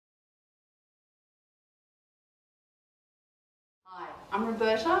I'm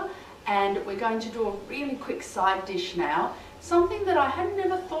Roberta, and we're going to do a really quick side dish now. Something that I had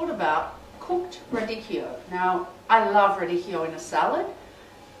never thought about, cooked radicchio. Now, I love radicchio in a salad,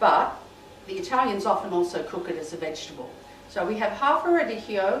 but the Italians often also cook it as a vegetable. So we have half a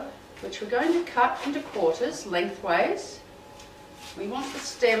radicchio, which we're going to cut into quarters lengthways. We want the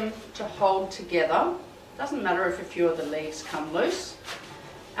stem to hold together. Doesn't matter if a few of the leaves come loose.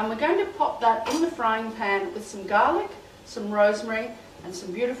 And we're going to pop that in the frying pan with some garlic, some rosemary, and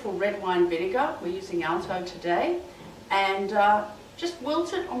some beautiful red wine vinegar. We're using Alto today. And just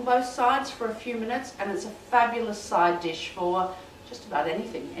wilt it on both sides for a few minutes, and it's a fabulous side dish for just about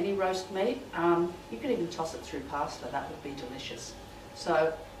anything, any roast meat. You could even toss it through pasta, that would be delicious.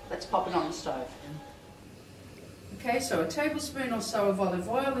 So let's pop it on the stove. Okay, so a tablespoon or so of olive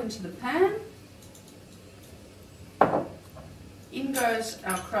oil into the pan. In goes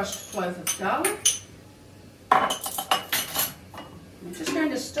our crushed clove of garlic. I'm just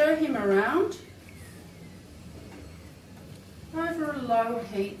going to stir him around over a low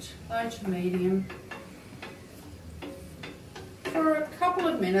heat, low to medium, for a couple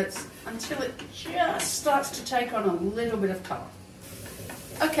of minutes until it just starts to take on a little bit of colour.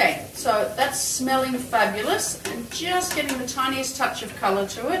 Okay, so that's smelling fabulous and just getting the tiniest touch of colour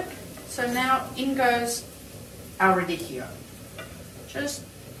to it. So now in goes our radicchio. Just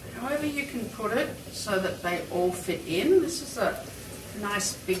however you can put it so that they all fit in. This is a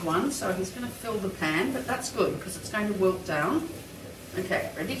nice big one, so he's going to fill the pan, but that's good because it's going to wilt down.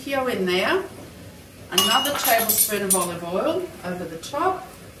 Okay, radicchio in there. Another tablespoon of olive oil over the top.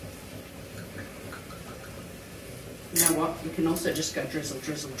 You know what? You can also just go drizzle,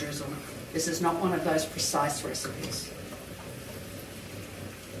 drizzle, drizzle. This is not one of those precise recipes.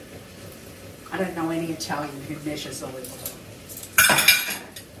 I don't know any Italian who measures olive oil.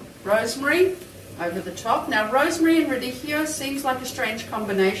 Rosemary over the top. Now, rosemary and radicchio seems like a strange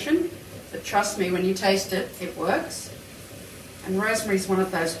combination, but trust me, when you taste it, it works. And rosemary is one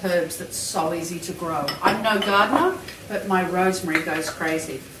of those herbs that's so easy to grow. I'm no gardener, but my rosemary goes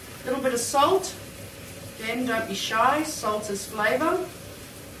crazy. A little bit of salt. Again, don't be shy. Salt is flavour.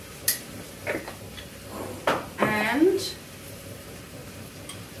 And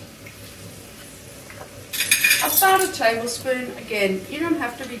about a tablespoon. Again, you don't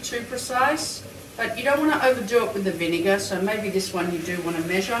have to be too precise, but you don't want to overdo it with the vinegar, so maybe this one you do want to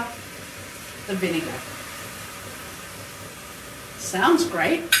measure the vinegar. Sounds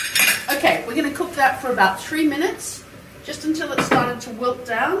great. Okay, we're going to cook that for about 3 minutes, just until it started to wilt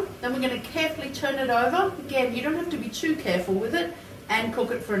down. Then we're going to carefully turn it over. Again, you don't have to be too careful with it, and cook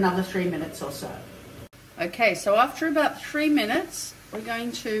it for another 3 minutes or so. Okay, so after about 3 minutes, we're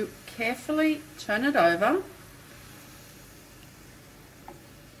going to carefully turn it over.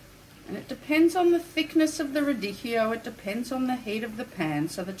 And it depends on the thickness of the radicchio, it depends on the heat of the pan,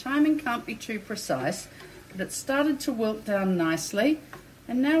 so the timing can't be too precise, but it started to wilt down nicely.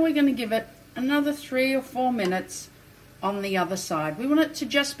 And now we're going to give it another 3 or 4 minutes on the other side. We want it to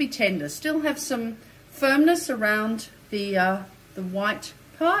just be tender, still have some firmness around the white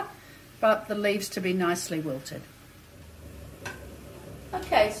part, but the leaves to be nicely wilted.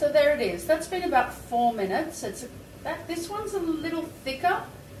 Okay, so there it is. That's been about 4 minutes. This one's a little thicker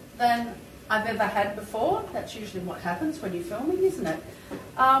than I've ever had before. That's usually what happens when you're filming, isn't it?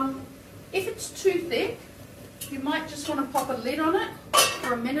 If it's too thick, you might just want to pop a lid on it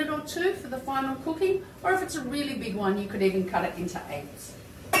for a minute or two for the final cooking, or if it's a really big one, you could even cut it into 8s.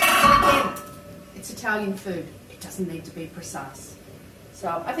 Again, it's Italian food. It doesn't need to be precise.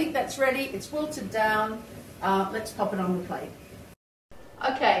 So I think that's ready. It's wilted down. Let's pop it on the plate.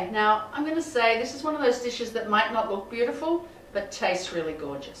 Okay, now I'm going to say this is one of those dishes that might not look beautiful, but tastes really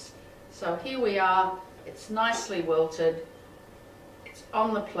gorgeous. So here we are. It's nicely wilted. It's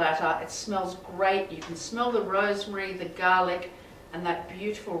on the platter. It smells great. You can smell the rosemary, the garlic, and that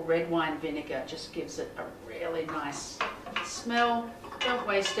beautiful red wine vinegar just gives it a really nice smell. Don't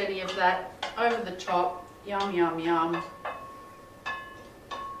waste any of that. Over the top. Yum, yum, yum.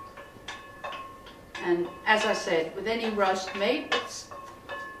 And as I said, with any roast meat,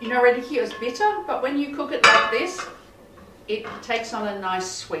 radicchio is bitter, but when you cook it like this, it takes on a nice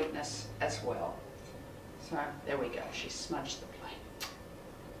sweetness as well. So there we go. She smudged the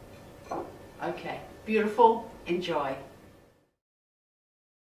plate. Okay, beautiful. Enjoy.